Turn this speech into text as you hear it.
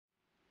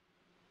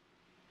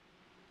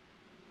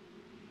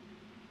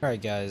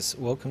Alright guys,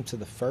 welcome to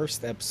the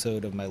first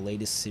episode of my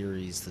latest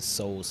series, The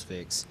Souls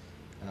Fix.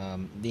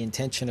 The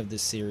intention of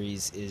this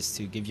series is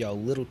to give y'all a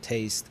little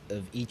taste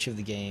of each of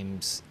the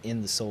games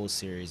in the Souls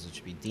series,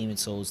 which would be Demon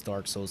Souls,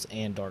 Dark Souls,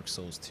 and Dark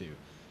Souls 2.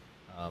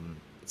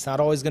 It's not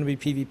always going to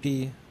be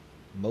PvP,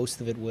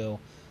 most of it will.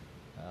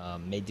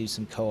 May do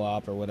some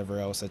co-op or whatever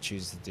else I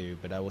choose to do,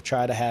 but I will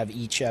try to have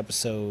each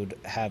episode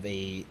have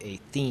a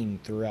theme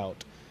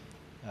throughout.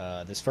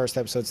 This first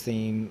episode's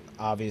theme,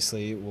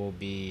 obviously, will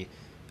be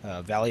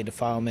Valley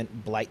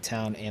Defilement,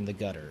 Blighttown, and the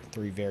Gutter.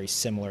 Three very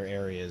similar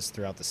areas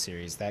throughout the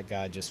series. That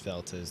guy just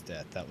fell to his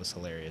death. That was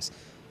hilarious.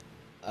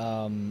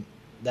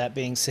 That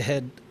being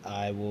said,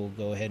 I will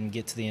go ahead and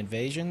get to the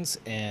invasions,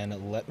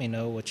 and let me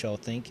know what y'all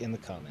think in the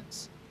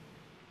comments.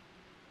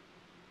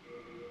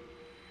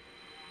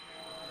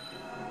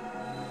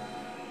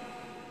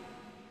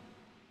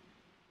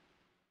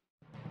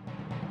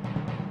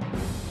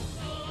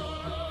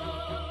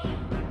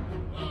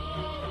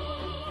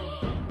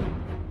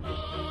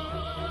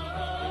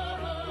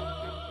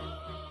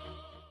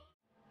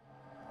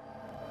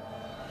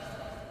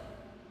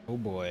 Oh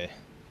boy.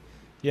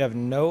 You have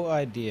no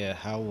idea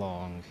how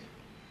long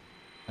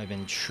I've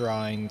been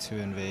trying to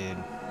invade.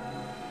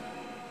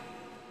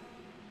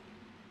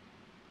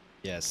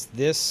 Yes,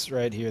 this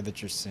right here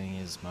that you're seeing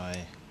is my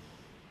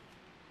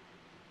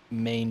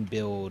main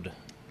build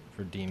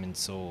for Demon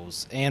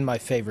Souls, and my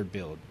favorite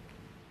build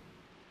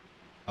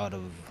out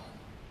of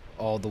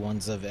all the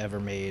ones I've ever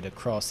made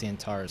across the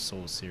entire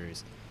Souls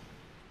series.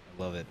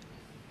 I love it.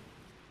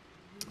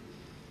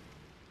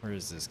 Where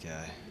is this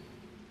guy?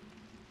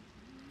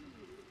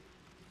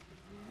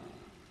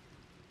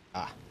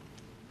 Ah.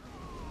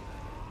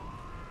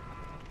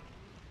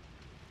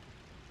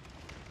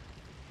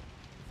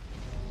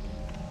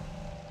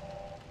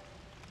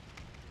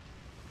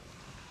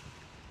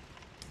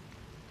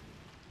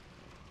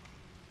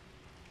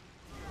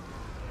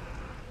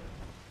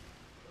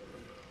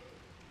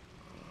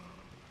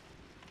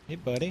 Hey,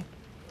 buddy.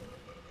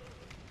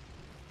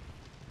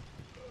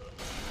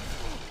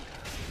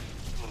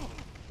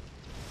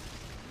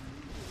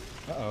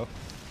 Uh-oh.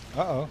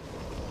 Uh-oh.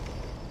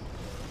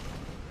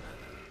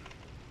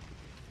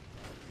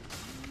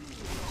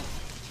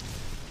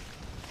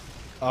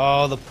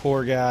 Oh, the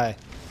poor guy.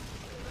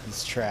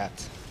 He's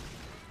trapped.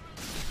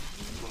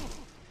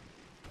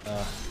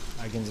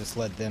 I can just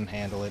let them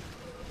handle it.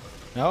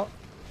 No?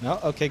 No?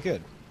 Okay,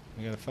 good.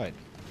 We gotta fight.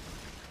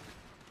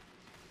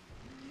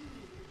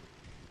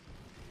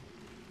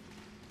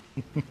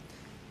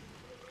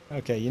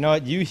 Okay, you know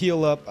what? You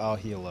heal up, I'll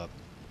heal up.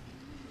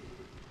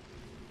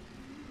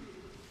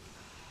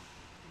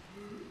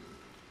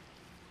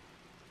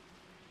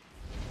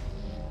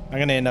 I'm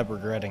gonna end up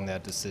regretting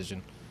that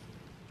decision.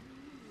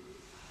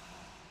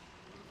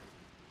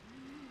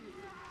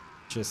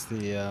 Just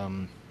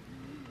the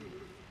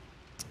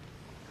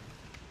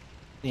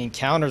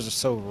encounters are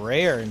so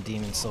rare in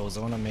Demon Souls.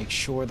 I want to make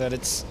sure that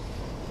it's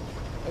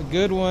a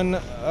good one.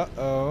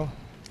 Uh-oh.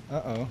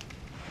 Uh-oh.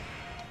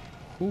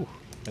 Ooh,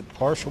 that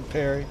partial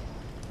parry.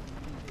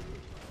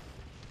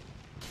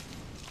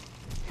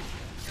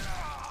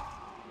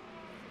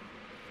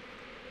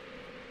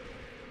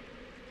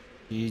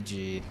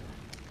 GG.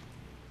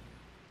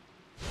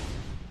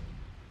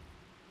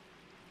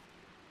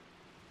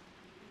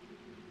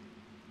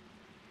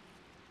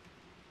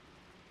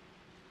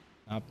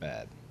 Not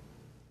bad.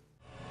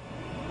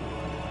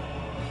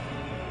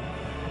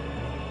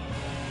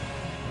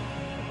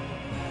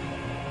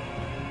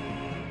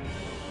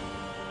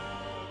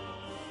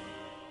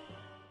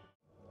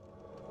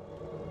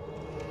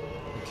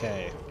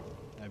 Okay.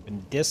 I've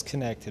been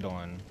disconnected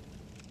on.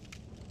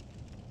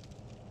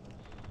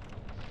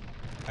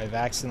 I've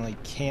accidentally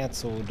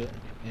canceled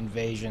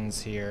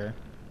invasions here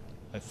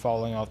by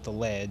falling off the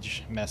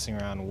ledge, messing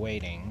around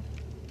waiting.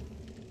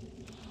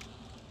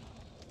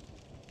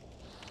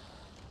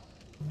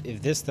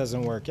 If this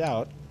doesn't work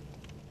out,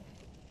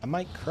 I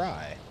might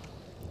cry.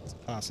 It's a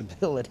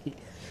possibility.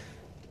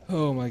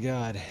 Oh my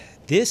god.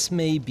 This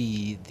may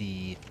be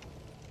the...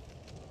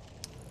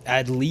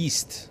 at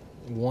least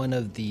one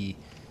of the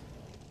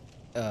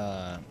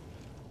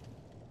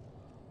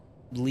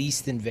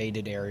least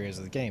invaded areas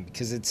of the game,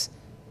 because it's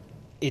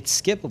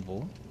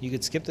skippable. You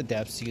could skip the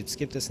depths, you could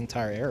skip this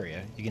entire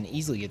area. You can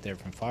easily get there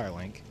from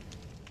Firelink.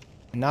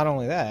 And not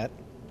only that,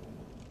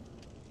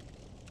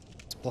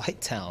 it's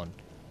Blighttown.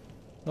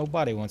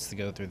 Nobody wants to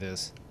go through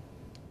this.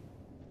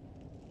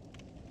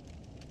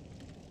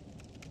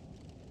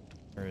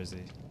 Where is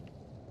he?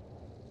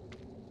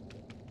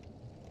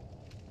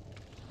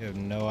 You have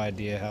no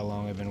idea how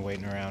long I've been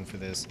waiting around for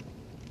this.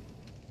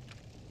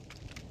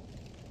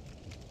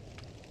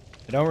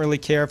 I don't really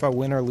care if I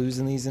win or lose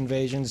in these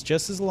invasions,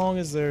 just as long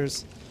as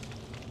there's,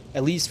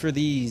 at least for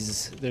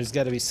these, there's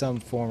got to be some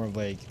form of,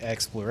 like,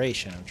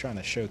 exploration. I'm trying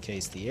to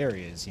showcase the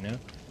areas, you know?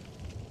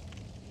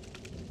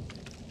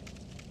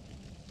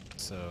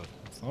 So,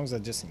 as long as I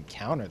just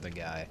encounter the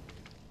guy,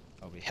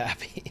 I'll be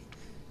happy.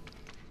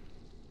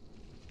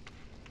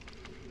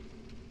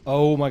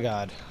 Oh my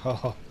god.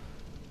 Oh.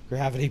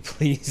 Gravity,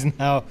 please.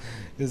 Now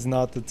is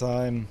not the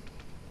time.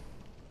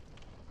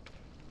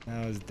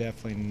 Now is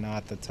definitely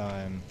not the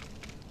time.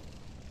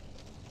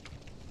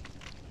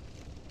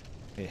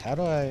 Wait, how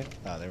do I...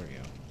 Oh, there we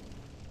go.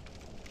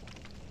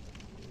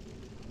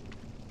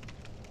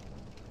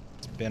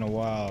 It's been a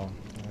while,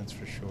 that's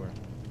for sure.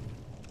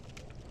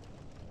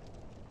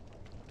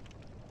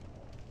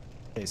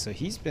 Okay, so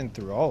he's been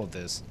through all of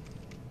this.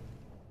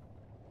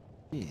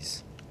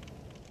 Jeez.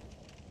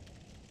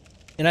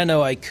 And I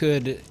know I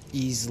could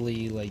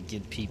easily, like,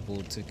 get people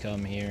to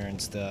come here and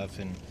stuff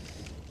and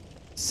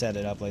set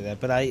it up like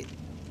that, but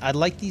I'd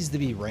like these to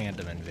be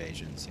random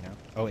invasions, you know?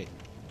 Oh, wait.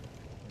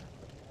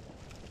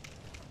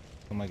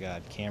 Oh my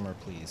god, camera,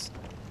 please.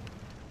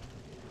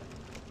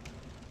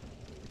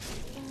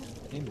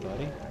 Hey,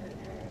 buddy.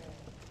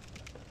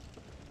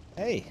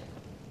 Hey.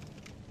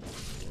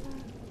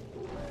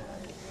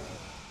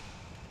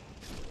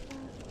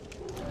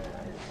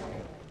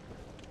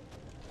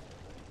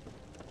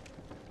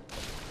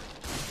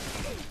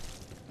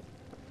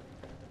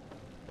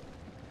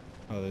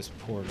 Oh, this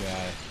poor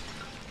guy.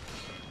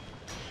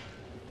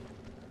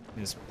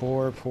 This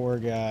poor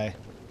guy.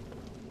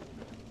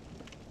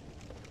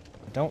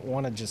 I don't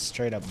want to just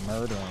straight up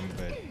murder him,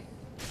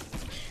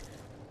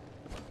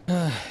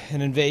 but...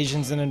 an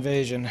invasion's an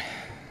invasion.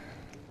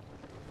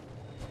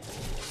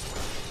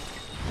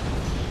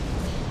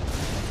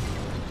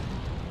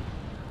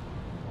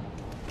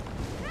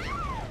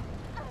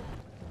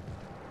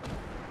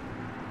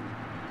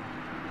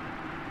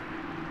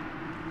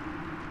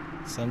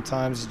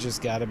 Sometimes you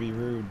just gotta be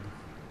rude.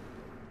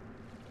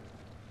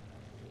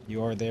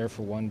 You are there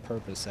for one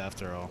purpose,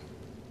 after all.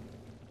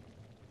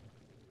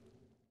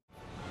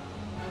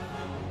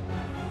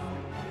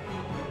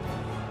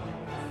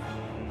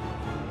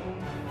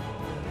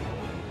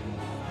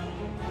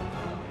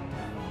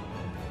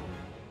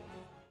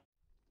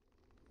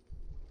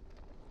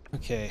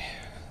 Okay,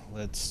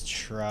 let's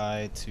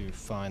try to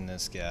find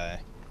this guy.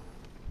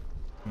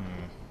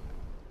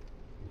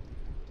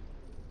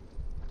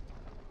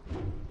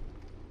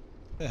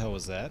 The hell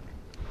was that?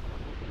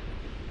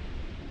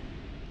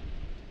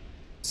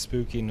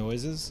 Spooky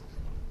noises?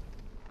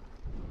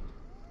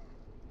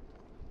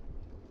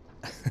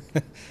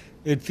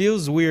 It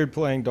feels weird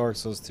playing Dark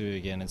Souls 2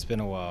 again. It's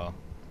been a while.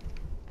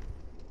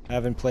 I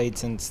haven't played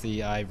since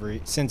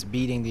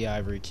beating the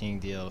Ivory King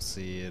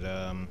DLC.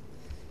 It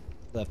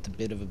left a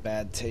bit of a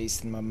bad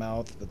taste in my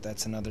mouth, but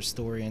that's another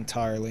story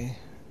entirely.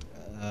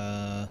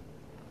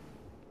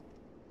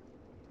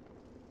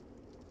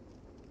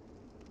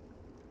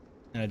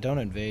 And I don't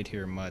invade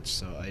here much,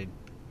 so I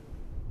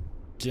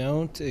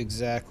don't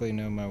exactly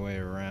know my way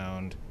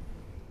around.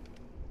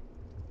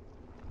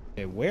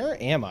 Okay, where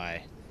am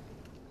I?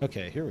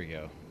 Okay, here we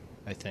go,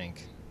 I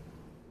think.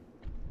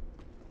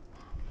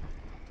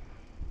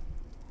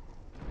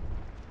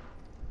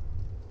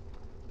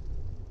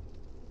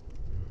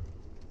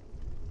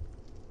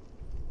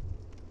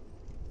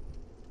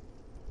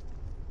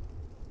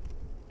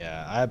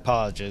 Yeah, I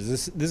apologize.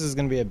 This is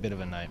gonna be a bit of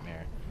a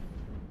nightmare.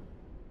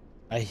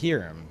 I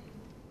hear him.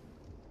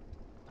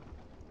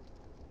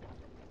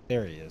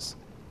 There he is.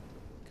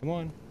 Come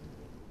on.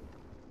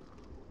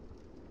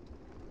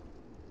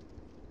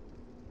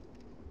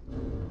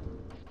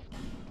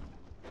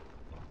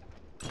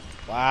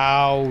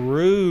 Wow,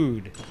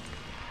 rude.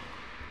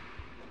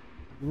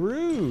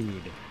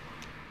 Rude.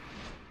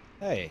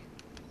 Hey,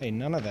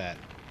 none of that.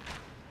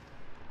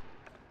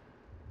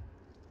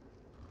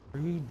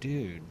 Rude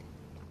dude.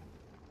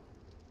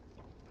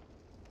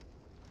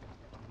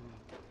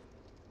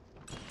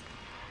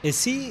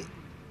 Is he...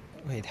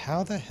 Wait,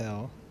 how the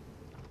hell?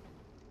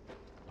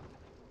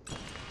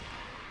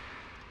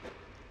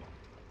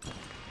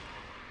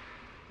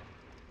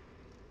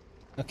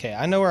 Okay,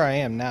 I know where I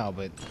am now,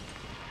 but...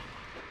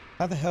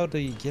 How the hell do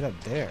you get up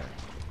there?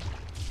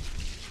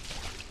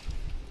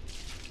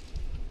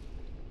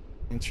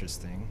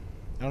 Interesting.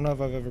 I don't know if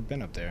I've ever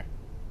been up there.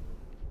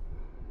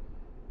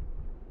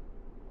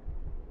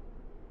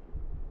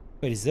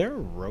 Wait, is there a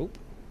rope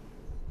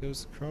that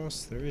goes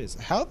across? There is.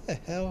 How the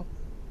hell?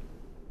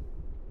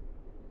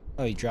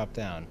 Oh, he dropped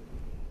down.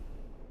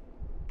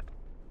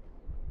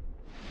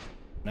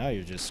 Now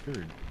you're just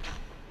screwed.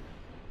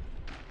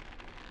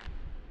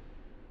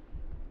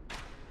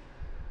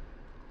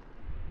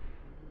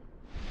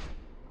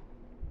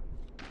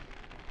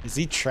 Is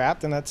he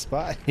trapped in that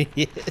spot?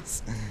 He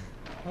is.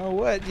 Oh,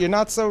 what? You're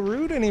not so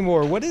rude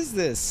anymore. What is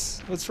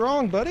this? What's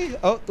wrong, buddy?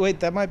 Oh, wait,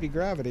 that might be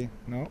gravity.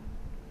 No.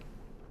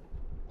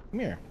 Come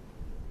here.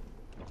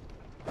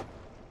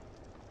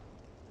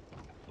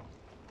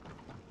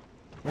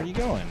 Where are you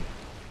going?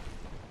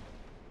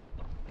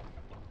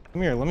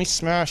 Come here, let me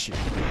smash you.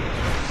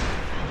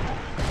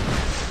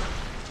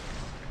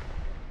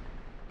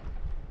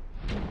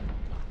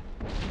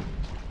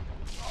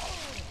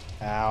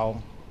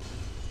 Ow.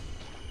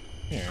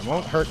 Here, it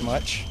won't hurt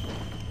much.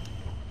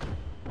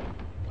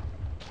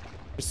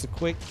 Just a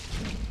quick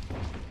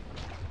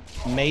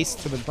mace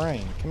to the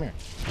brain. Come here.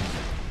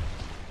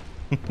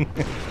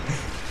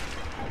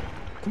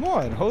 Come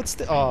on, hold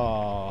still.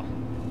 Aww.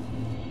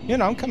 You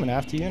know, I'm coming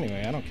after you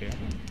anyway. I don't care.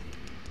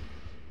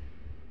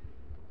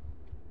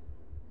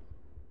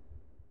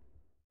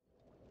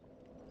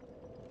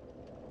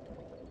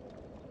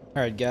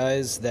 Alright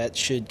guys, that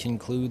should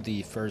conclude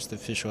the first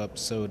official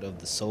episode of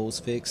the Souls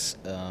Fix.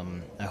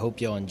 I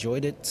hope y'all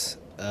enjoyed it.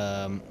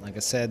 Like I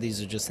said,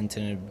 these are just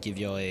intended to give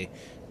y'all a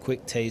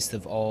quick taste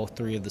of all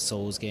 3 of the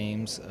Souls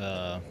games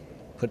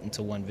put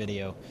into one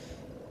video.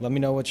 Let me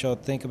know what y'all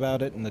think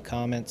about it in the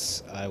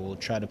comments. I will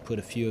try to put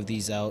a few of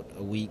these out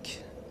a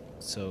week,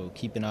 so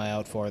keep an eye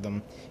out for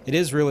them. It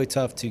is really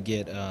tough to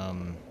get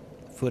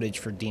footage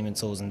for Demon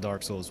Souls and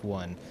Dark Souls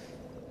 1.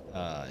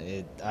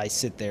 I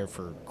sit there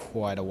for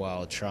quite a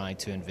while trying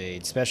to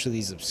invade, especially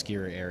these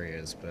obscure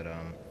areas.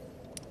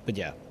 But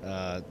yeah,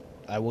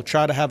 I will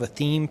try to have a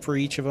theme for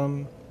each of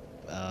them.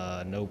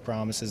 No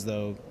promises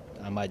though.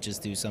 I might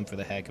just do some for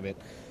the heck of it.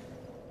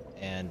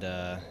 And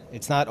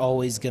it's not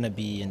always gonna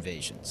be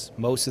invasions.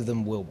 Most of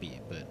them will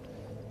be,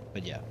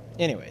 but yeah.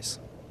 Anyways,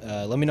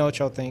 let me know what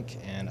y'all think,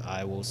 and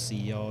I will see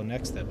y'all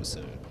next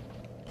episode.